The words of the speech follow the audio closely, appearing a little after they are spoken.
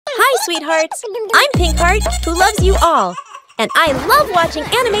Hi, sweethearts. I'm Pink Heart, who loves you all. And I love watching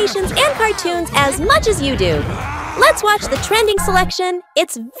animations and cartoons as much as you do. Let's watch the trending selection.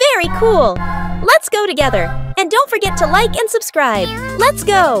 It's very cool. Let's go together. And don't forget to like and subscribe. Let's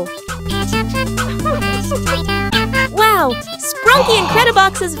go. Wow, Sprunky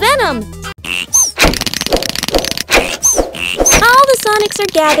Incredibox's Venom. All the Sonics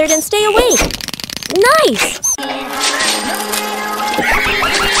are gathered and stay awake. Nice!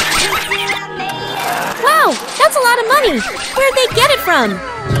 Wow, that's a lot of money. Where'd they get it from?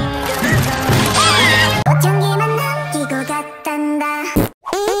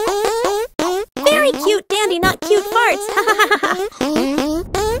 Very cute, dandy, not cute farts.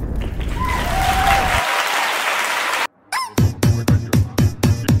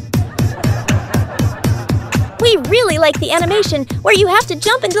 We really like the animation where you have to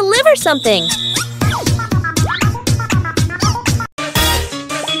jump and deliver something.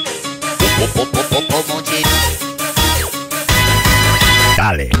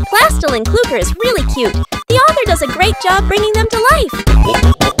 Plastil and Kluker is really cute. The author does a great job bringing them to life.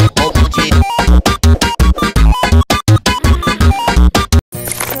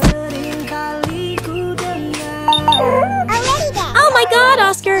 Oh my God,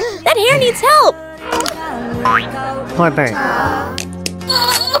 Oscar! That hair needs help! Poor bird.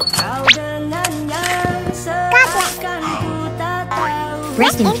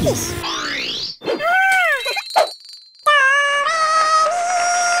 Rest in peace.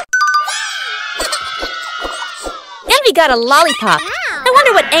 Envy got a lollipop. I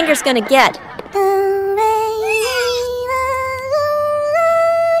wonder what Anger's gonna get.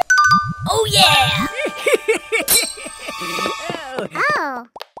 Oh yeah! Oh.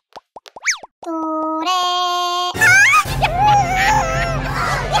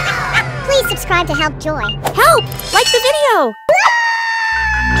 Please subscribe to help Joy. Help! Like the video!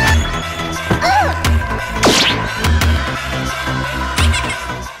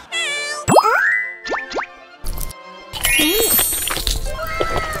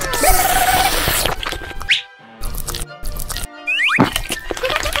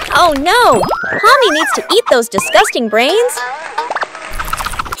 Oh no! Pomni needs to eat those disgusting brains.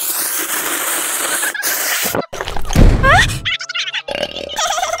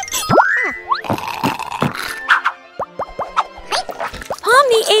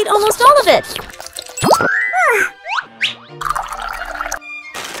 Pomni ate almost all of it.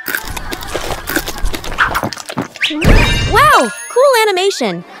 Wow! Cool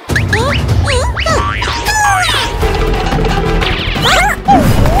animation.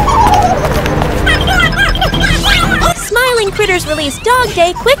 Smiling critters release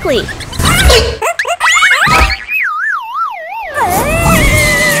Dogday quickly.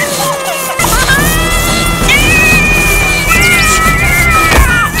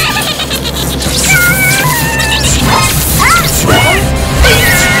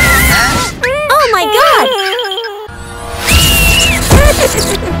 Oh my God!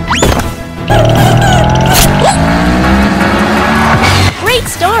 Great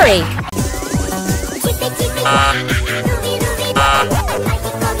story!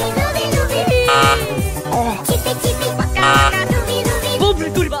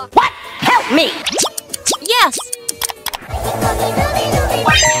 What? Help me! Yes!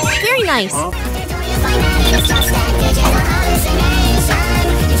 Very nice.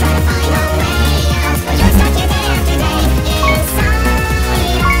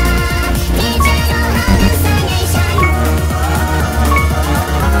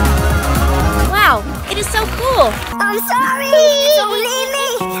 Wow, it is so cool. I'm sorry, don't leave me.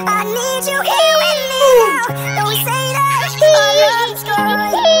 I need you here with me now. Don't say that our love's gone.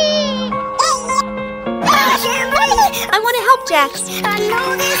 I want to help Jax. I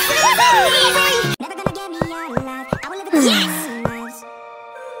know this is never gonna get me out alive. I will live in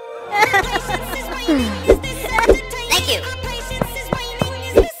Thank you.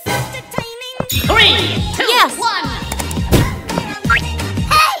 3, 2, Yes. 1.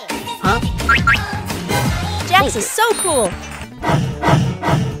 Huh? Jax is so cool.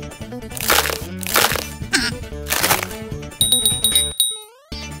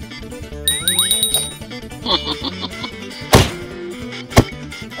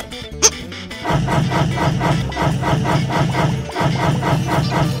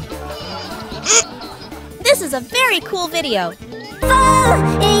 This is a very cool video.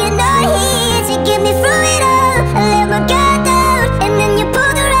 You're not here to get me through it all. I let my guard down and then you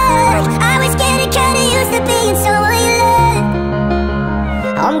pulled the rug. I was getting kinda used to being someone you love.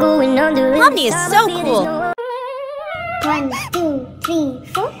 I'm going under. Pomni is so cool. 1, 2, 3,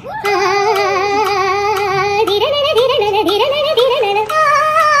 4.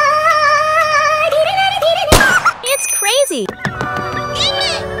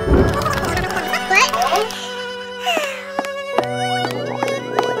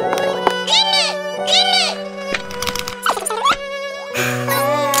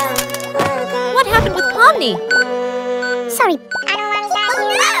 What happened with Pomni? Sorry.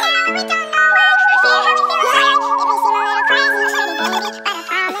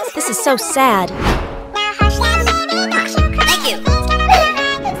 This is so sad. Thank you.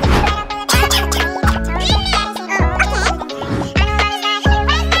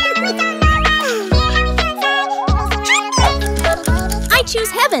 I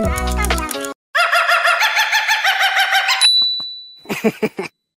choose heaven.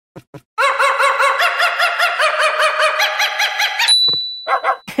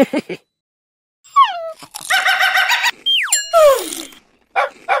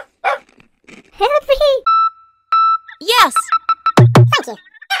 Happy? Yes. Thank you.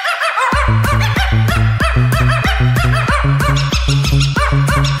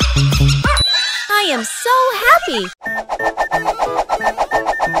 I am so happy.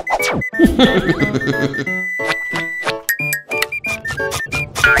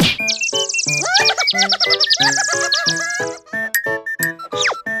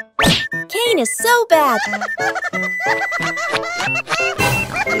 Caine is so bad.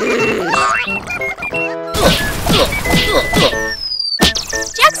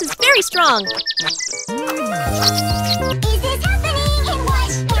 Jax is very strong. Is this happening and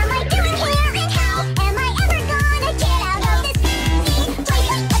what am I doing here and how am I ever gonna get out of this place?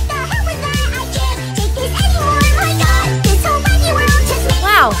 What the hell was that? I can't take this anymore. My God, this whole wacky world just made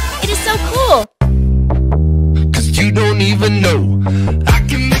Wow, it is so cool. 'Cause you don't even know I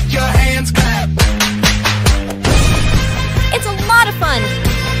can make your hands clap. It's a lot of fun.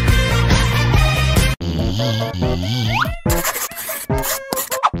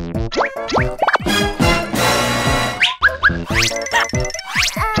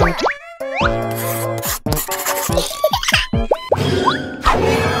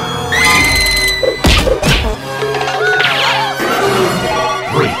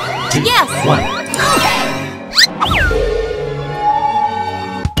 Yes.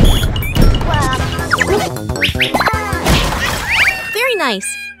 Very nice.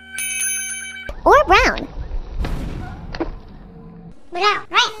 Or brown.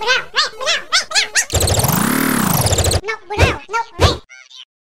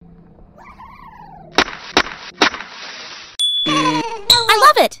 I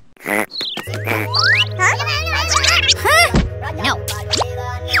love it. No.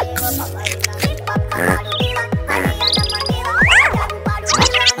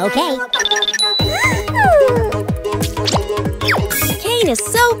 Okay. Caine is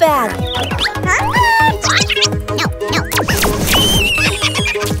so bad. No.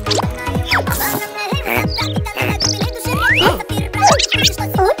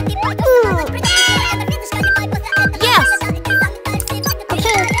 Yes.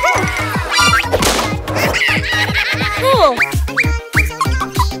 Cool.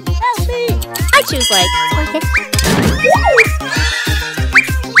 I choose like.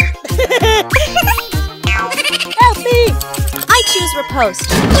 I choose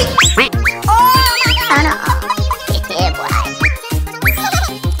riposte.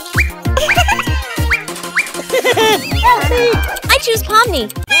 I choose Pomni.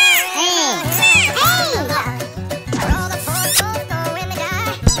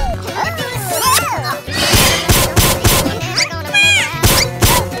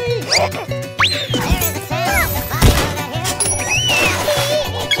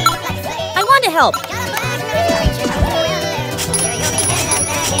 I want to help.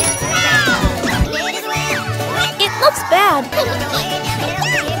 It looks bad.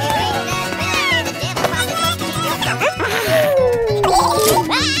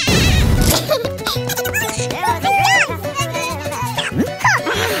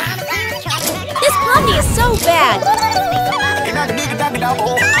 This Pomni is so bad.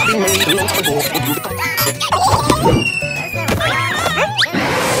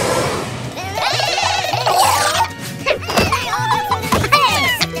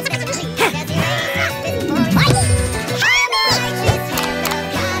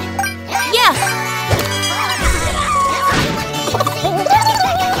 Yes.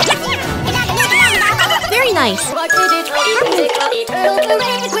 Very nice.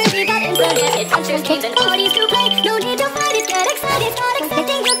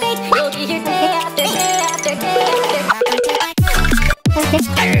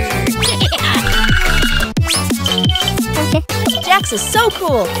 Jax is so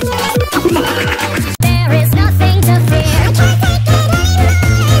cool. There is nothing to fear.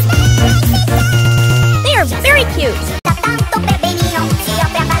 They are very cute.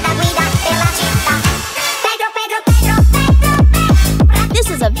 This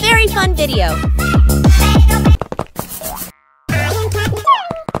is a very fun video.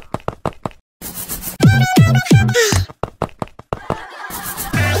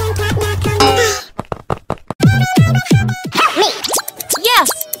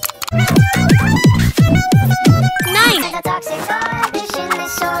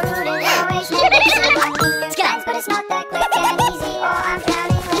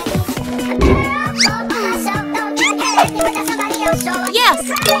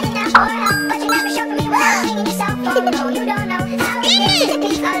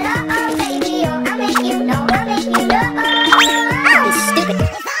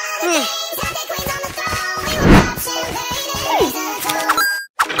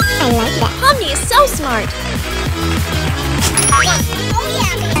 Pomni is so smart.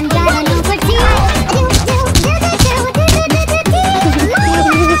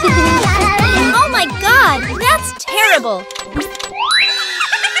 Oh my god, that's terrible.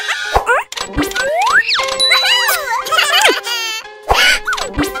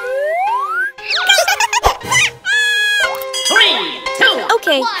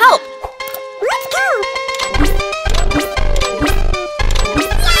 Okay, help.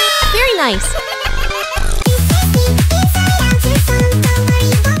 Very nice.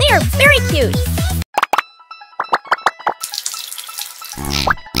 They are very cute.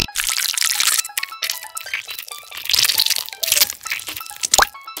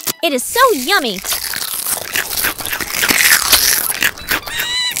 It is so yummy.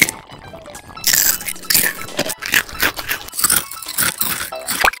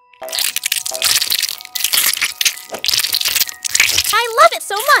 I love it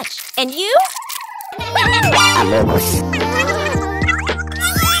so much. And you?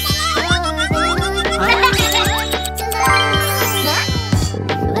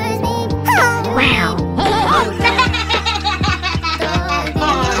 Wow.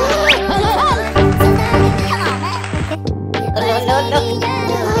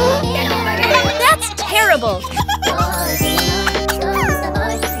 That's terrible.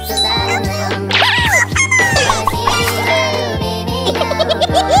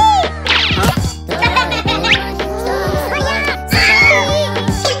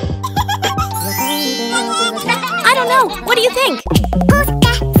 I don't know. What do you think?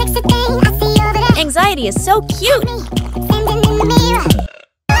 Anxiety is so cute.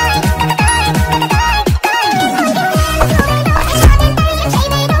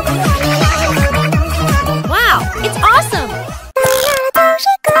 Wow, it's awesome.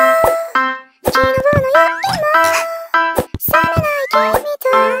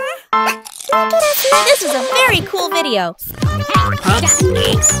 This is a very cool video.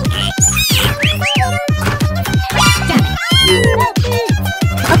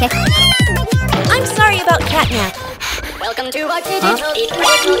 Okay. I'm sorry about Catnap. Welcome to our digital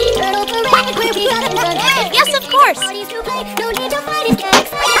Yes, of course.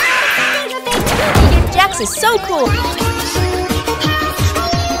 Jax is so cool.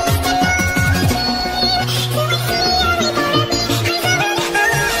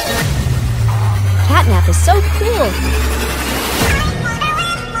 Catnap is so cool.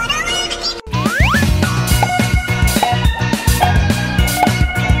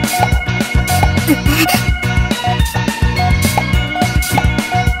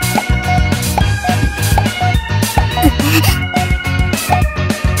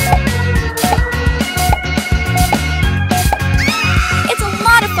 It's a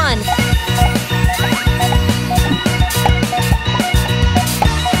lot of fun.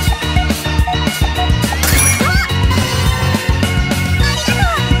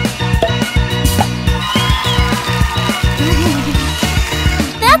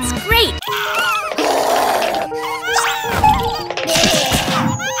 That's great.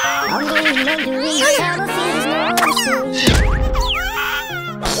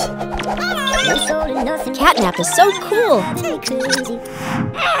 Catnap is so cool.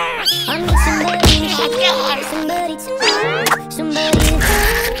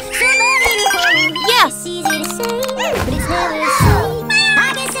 Yes.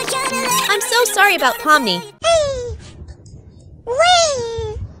 I'm so sorry about Pomni.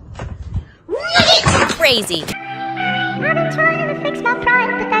 Crazy. I've been trying to fix my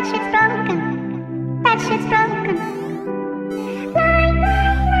pride, but that shit's broken. That shit's broken. Lie,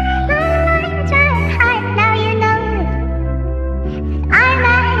 try to hide, now you know it. I'm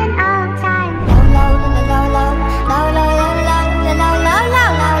at an all-time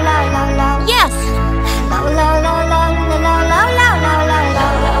Yes.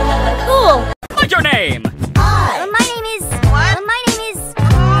 Cool. What's your name?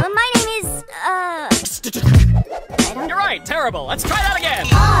 You're right, terrible. Let's try that again.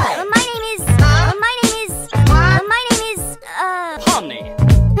 Pomni.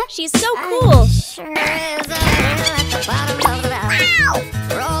 She's so cool.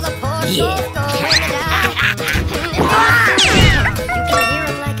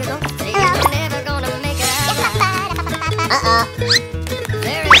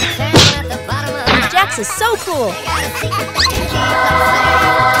 Jax is so cool.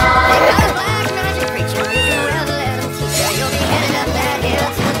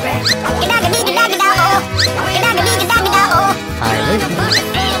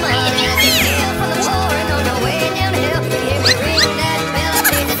 Hi,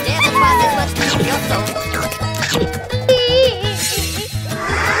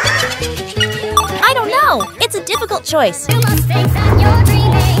 choice. You must think that you're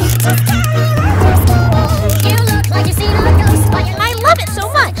dreaming. You look like you've seen a ghost, but you're I love it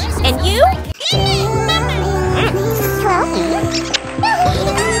so much. And you?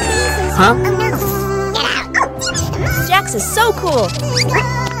 Huh? Jax is so cool.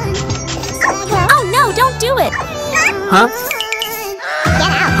 Oh no, don't do it. Huh?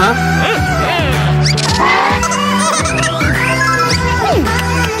 Huh?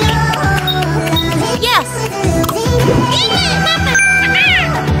 Yes.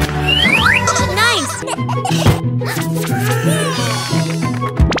 Nice.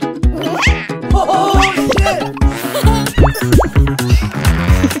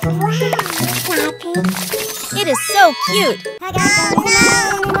 It is so cute.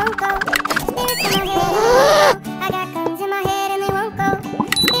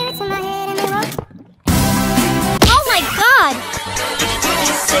 Oh my God!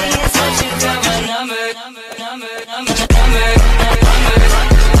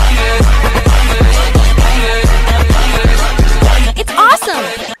 It's awesome!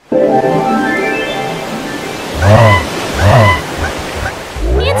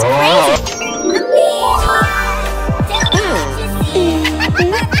 It's crazy!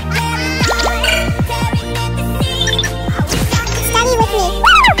 Study with me.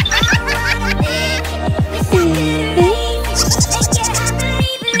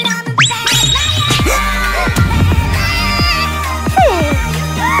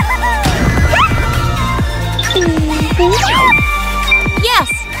 Yes!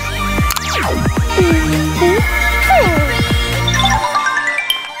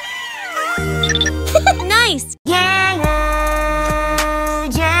 Nice!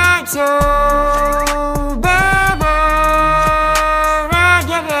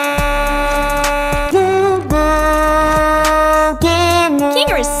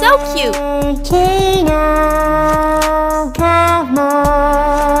 Kinger is so cute!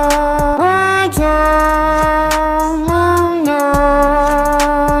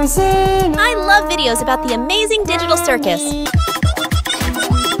 I love videos about the amazing digital circus.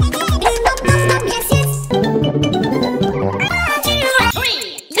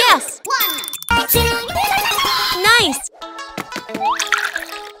 Yes! Nice!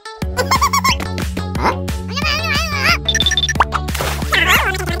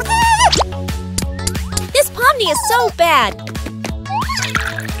 This Pomni is so bad!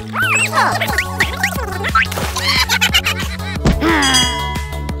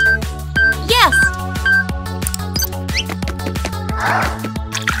 Yes!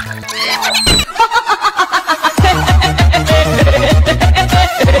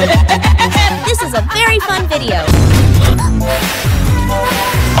 This is a very fun video.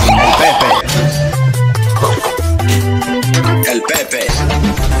 El Pepe.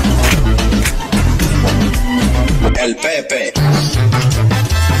 El Pepe.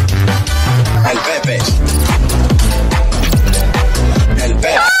 El Pepe. El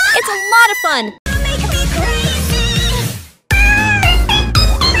Pepe. It's a lot of fun.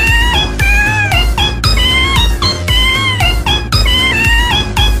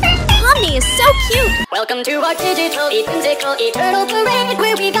 Pomni is so cute. Welcome to our digital, whimsical, eternal parade,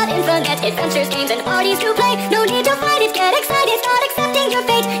 where we got infinite adventures, games, and parties to play. No need to fight it, get excited, start accepting your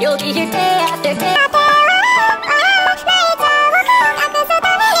fate. You'll be here day after day.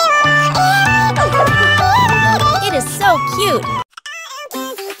 It is so cute.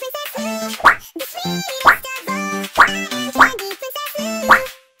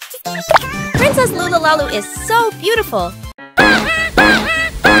 Princess Lulalalu is so beautiful.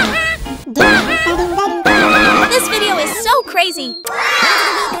 This video is so crazy.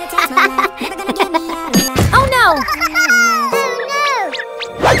 Oh no!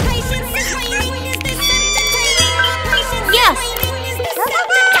 Yes!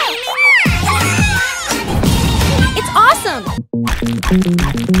 It's awesome!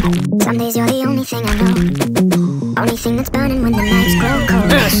 Some days you're the only thing I know. Only thing that's burning when the nights grow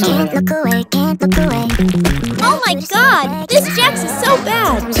cold. Can't look away, can't look away. Oh my God! This Jax is so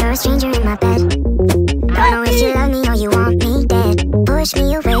bad! Sometimes you're a stranger in my bed. Don't know if you love me or you want me dead. Push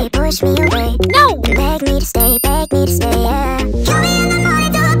me away, No! beg me to stay, yeah. Kill me in the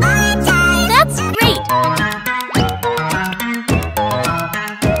morning till the body time. That's great!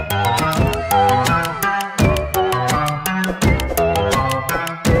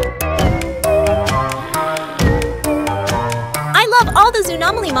 I love all the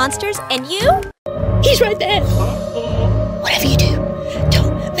Zoonomaly monsters, and you? He's right there. Whatever you do,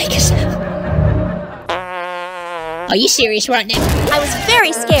 don't make a sound. Are you serious right now? I was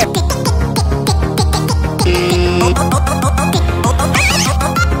very scared.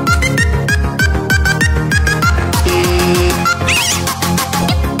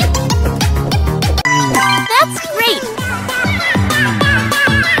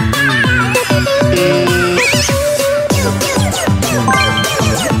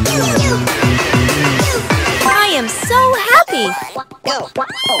 Go.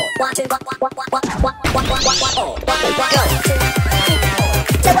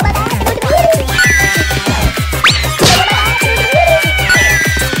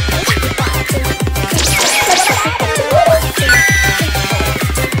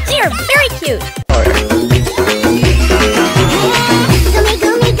 They are very cute.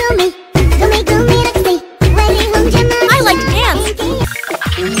 I like to dance.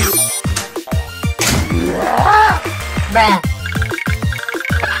 Bruh.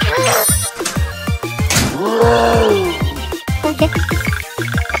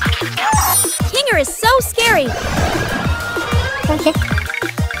 Kinger is so scary.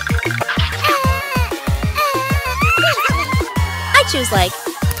 I choose like.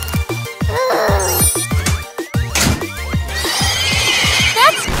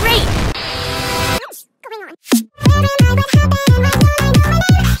 That's great.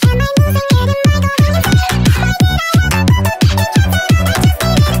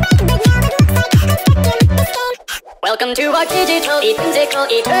 Welcome to our digital, whimsical,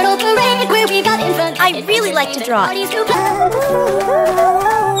 eternal parade where we got infinite. I really like to draw. Parties to play.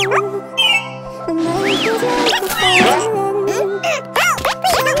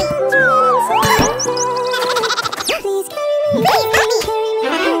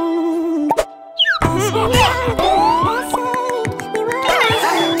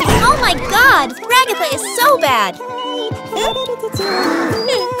 Oh my god! Ragatha is so bad!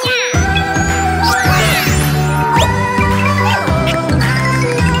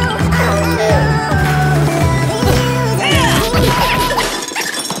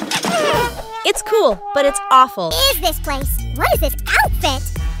 It's cool, but it's awful. What is this place? What is this outfit?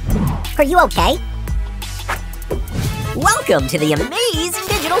 Are you okay? Welcome to the amazing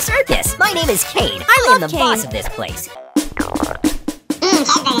digital circus. My name is Caine. I am love the Caine. boss of this place.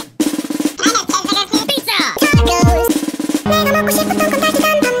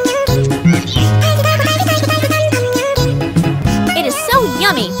 It is so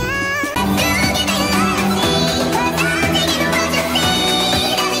yummy.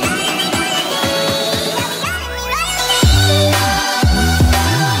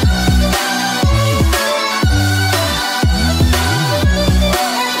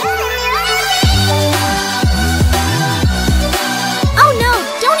 Oh no,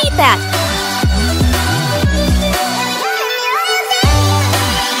 don't eat that.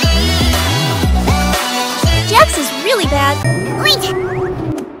 Jax is really bad. Wait!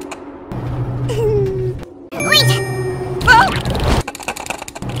 Wait! Oh!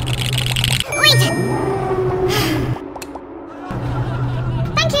 Wait!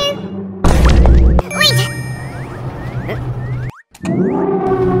 Thank you! Wait!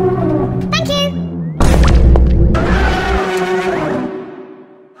 Thank you!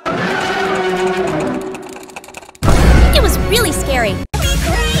 It was really scary.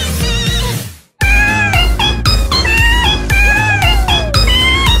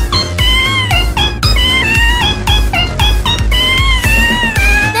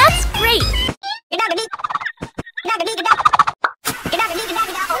 That's great.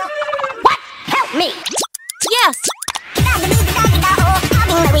 What? Help me! Yes.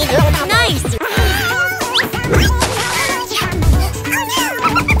 Nice.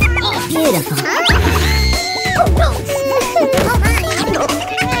 Beautiful.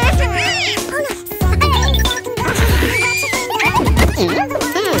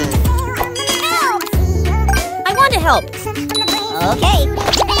 I want to help. Okay.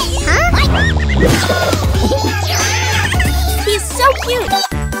 Huh? He's so cute.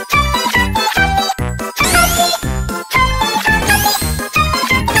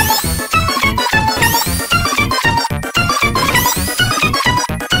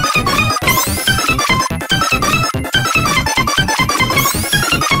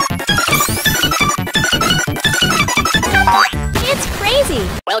 It's crazy.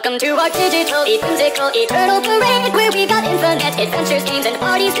 Welcome to our digital, whimsical, eternal parade where we got infinite adventures, games, and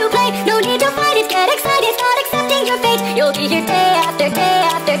parties to play. No need to fight it, get excited, start accepting your fate. You'll be here day after day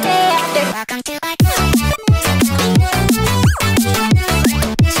after day after. Welcome to our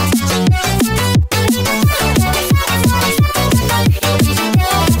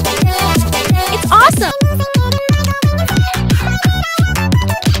It's awesome.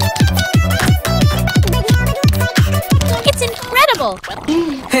 It's incredible.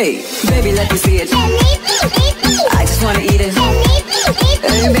 Hey, baby, let me see it. I just wanna eat it.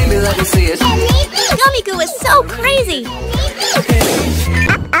 Hey, baby, let me see it. Gummy Goo is so crazy.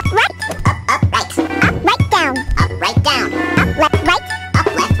 Up, right. Up, right. Up, right, down. Up, right, down. Up, left, right. Up,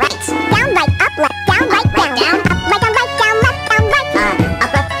 left, right. Down, right, up, left, down, right, down. Up, right, down, left, down, right.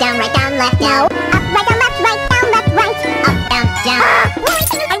 Up, left, down, right, down, left, no. Up, right, down, left, down, left, right. Up, down, down.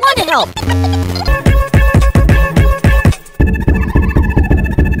 want to help.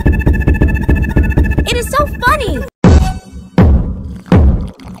 It is so funny.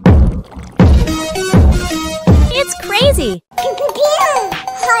 It's crazy.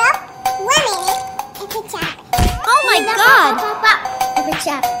 Oh my God.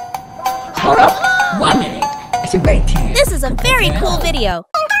 Hold up, 1 minute. I should wait here. This is a very cool video.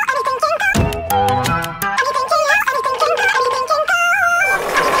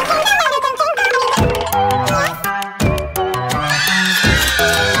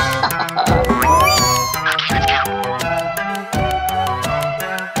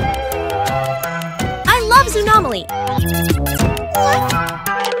 I love Zoonomaly.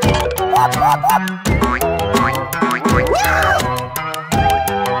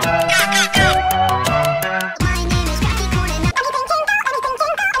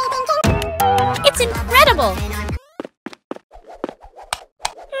 It's incredible.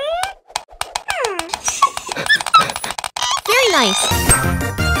 Very nice.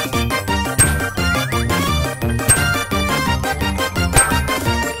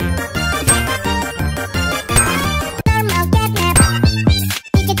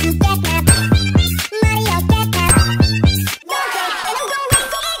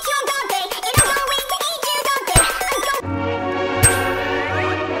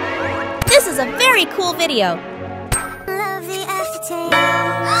 This is a very cool video. Love the aftertaste.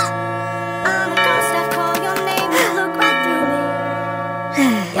 I'm a ghost, I call your name, you look right through me.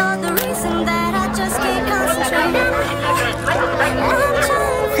 You're the reason that I just can't concentrate. I'm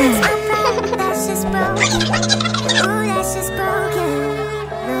trying to fix my mind, that's just broken. Ooh, that's just broken.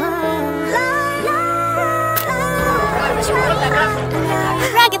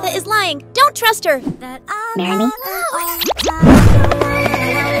 Ragatha is lying. Don't trust her. Marry me?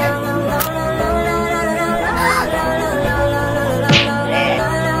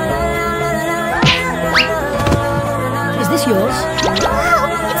 Is this yours?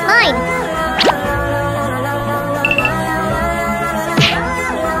 It's mine.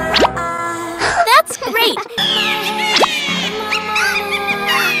 That's great.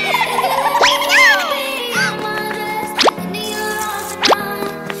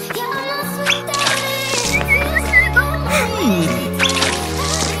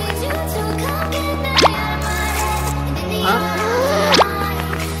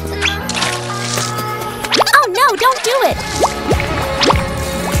 Oh no, don't do it.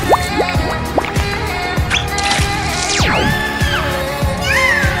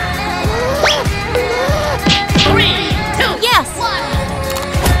 3, 2, Yes. 1.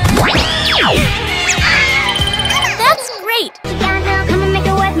 That's great.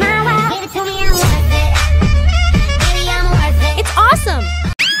 It's awesome.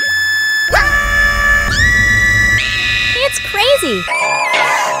 It's crazy.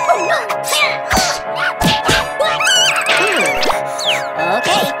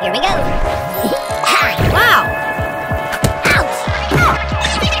 Okay, here we go. Wow.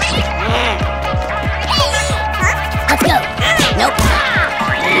 Let's go. Nope.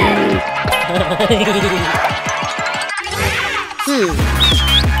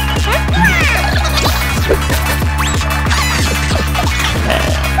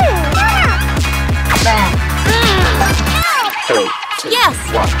 Yes.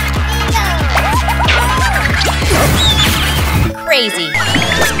 Crazy.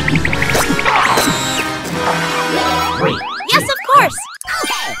 Yes, of course.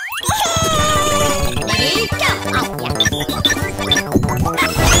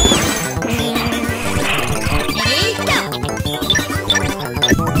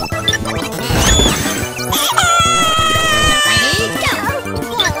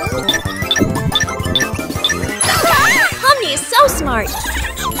 Pomni is so smart.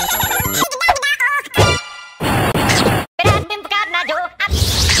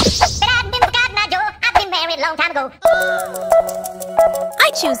 Long time ago.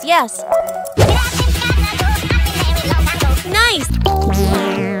 I choose yes. Nice.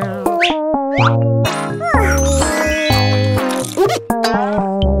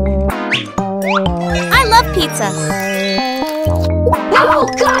 I love pizza. Oh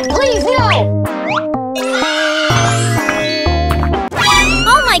God, please no!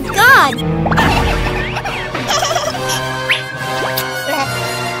 Oh my God.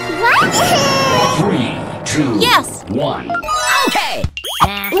 What? 3, 2, Yes. 1. Okay.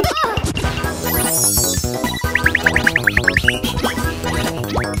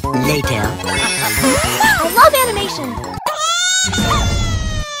 Later. I love animation.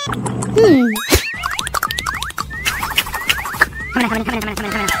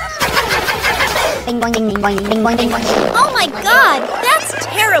 Come on. Oh my god, that's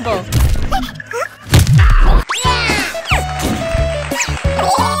terrible!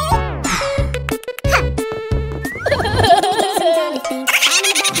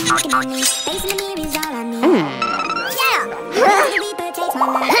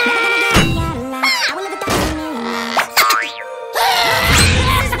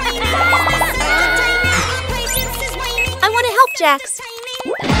 I want to help Jax.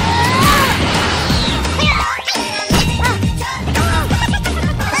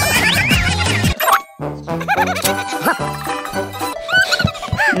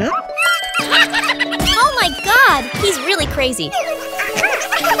 Oh my god, he's really crazy.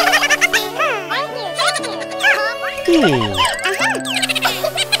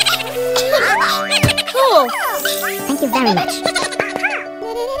 Cool. Thank you very much.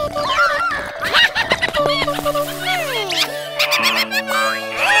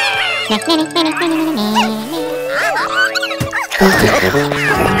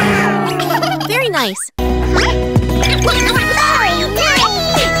 Very nice.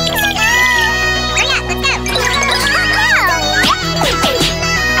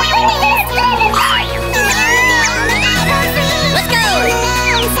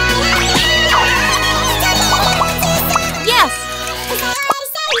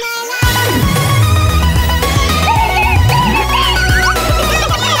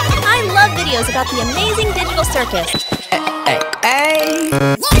 About the amazing digital circus. Hey!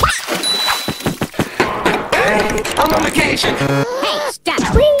 I'm on vacation. Hey, stop.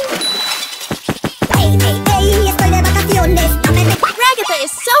 Ragatha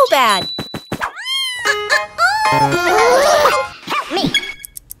is so bad. Help me.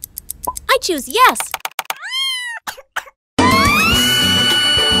 I choose yes.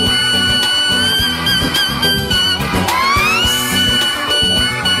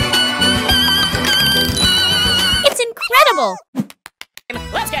 Incredible!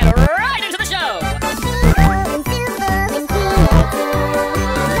 Let's get right into the show!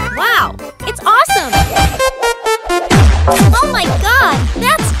 Wow, it's awesome! Oh my god,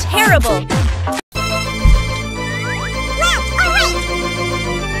 that's terrible! Left or right?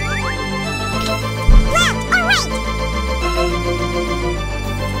 Left or right?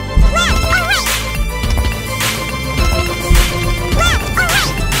 Left or right? Left or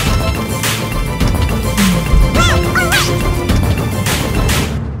right?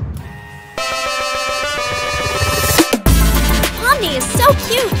 Pomni is so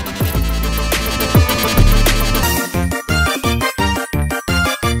cute!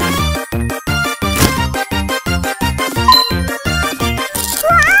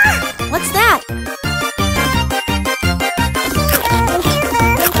 What's that?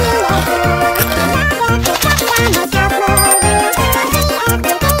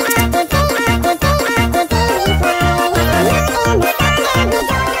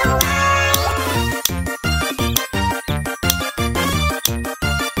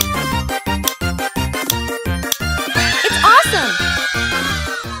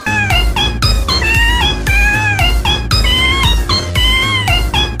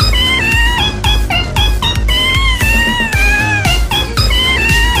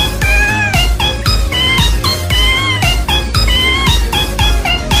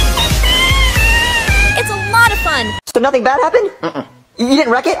 So nothing bad happened? You didn't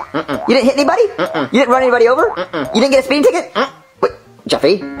wreck it? You didn't hit anybody? You didn't run anybody over? You didn't get a speeding ticket? Wait,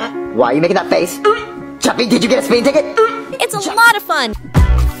 Jeffy, why are you making that face? Jeffy, did you get a speeding ticket? It's a lot of fun!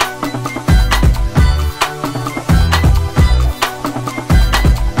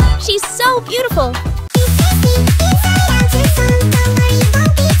 She's so beautiful!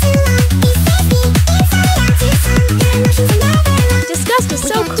 Disgust is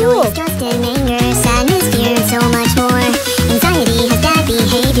so cool! So much more. Anxiety has bad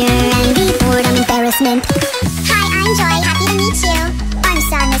behavior and boredom, embarrassment. Hi, I'm Joy. Happy to meet you. I'm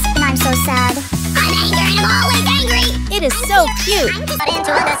sadness and I'm so sad. I'm anger and I'm always angry. It is so cute. I'm starting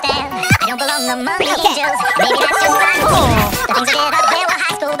to understand. I don't belong among the angels. Maybe that's just fine. The things I did up there were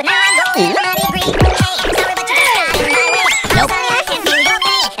high school, but now I'm going for my degree. Hey, I'm sorry, but you just got in my way. Nope. Sorry, I can't do your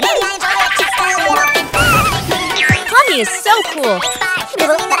thing. And maybe I enjoy it just a little bit. Pomni is so cool.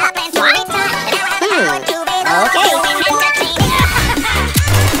 Okay.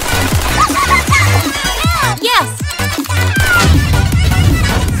 Yes!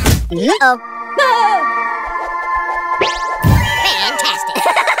 Uh-oh. Fantastic.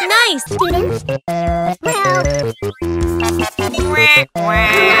 Nice! Students? Well...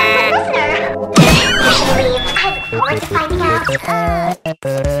 Actually, I look forward to finding out.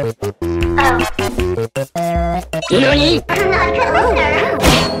 Nani? I'm not a good listener.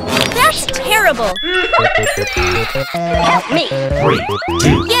 That's terrible! terrible. Help me. 3,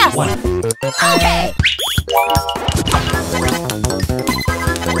 2, Yes. 1. Okay.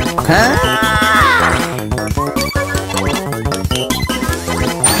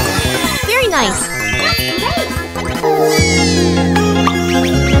 Very nice.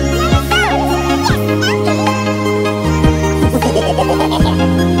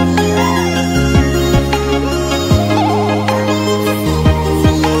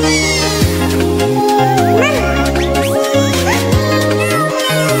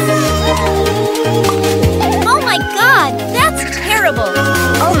 Oh my God, that's terrible.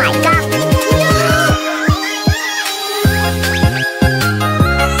 Oh my god.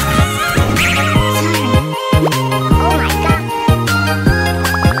 Oh my god.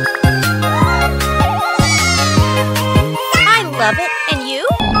 I love it. And you?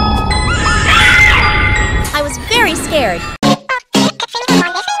 I was very scared.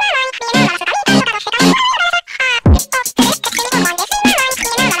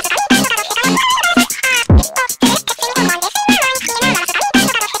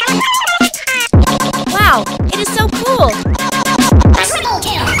 Wow, it is so cool. Triple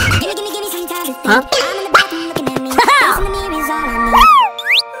kill. Gimme some time to think. Huh? I'm in the bathroom looking at me. Facing the mirror is all I know.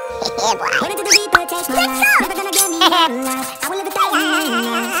 Yeah, boy. When into the deep, it takes my life. Never gonna get me out alive. I will live a thousand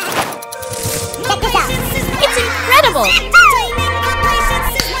years. Check this out. It's incredible.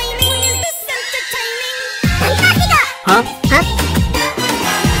 Huh?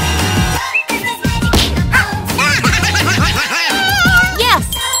 Yes.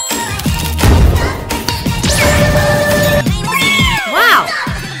 Wow.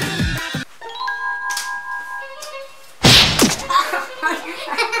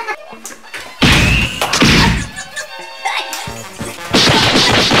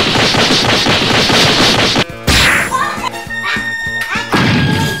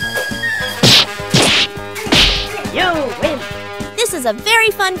 You win. This is a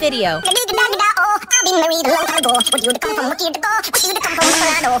very fun video. I've been married a long time ago. Where did you come from? What year to go? What year to come from?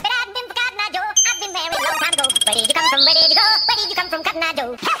 What I know. But I've been from Catnap. I've been married a long time ago. Where did you come from? Where did you go? Where did you come from? Catnap.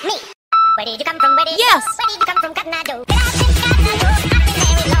 Help me. Where did you come from? Where did you Yes. go? Where did you come from? Catnap. But I've been from Catnap. I've been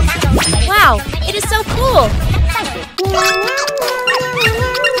married a long time ago. Where did you Wow, come from? Where it did is you so cool.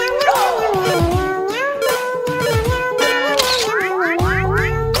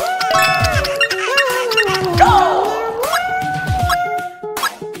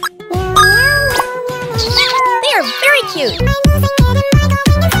 They are very cute.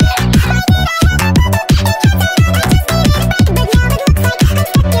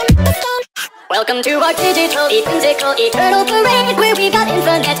 Welcome to our digital, whimsical, eternal parade, where we got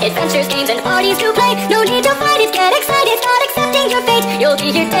infinite adventures, games, and parties to play. No need to fight it, get excited, start accepting your fate. You'll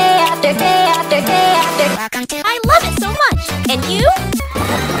be here day after day after day after. Welcome to I love it so much. And you?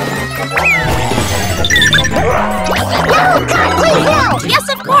 No, God, please, no! Yes,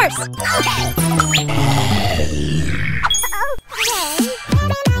 of course.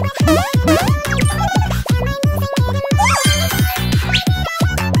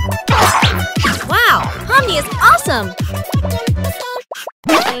 Wow, Pomni is awesome.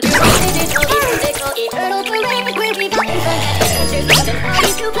 Digital, whimsical, eternal parade, where we got infinite adventures, games, and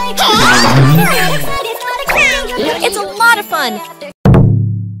parties to play. Get excited, start accepting your fate. It's a lot of fun.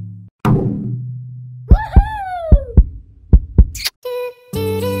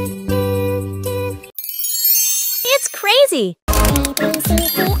 It's crazy.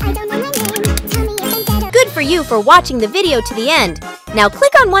 Good for you for watching the video to the end. Now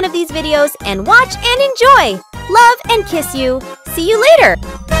click on one of these videos and watch and enjoy. Love and kiss you. See you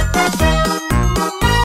later.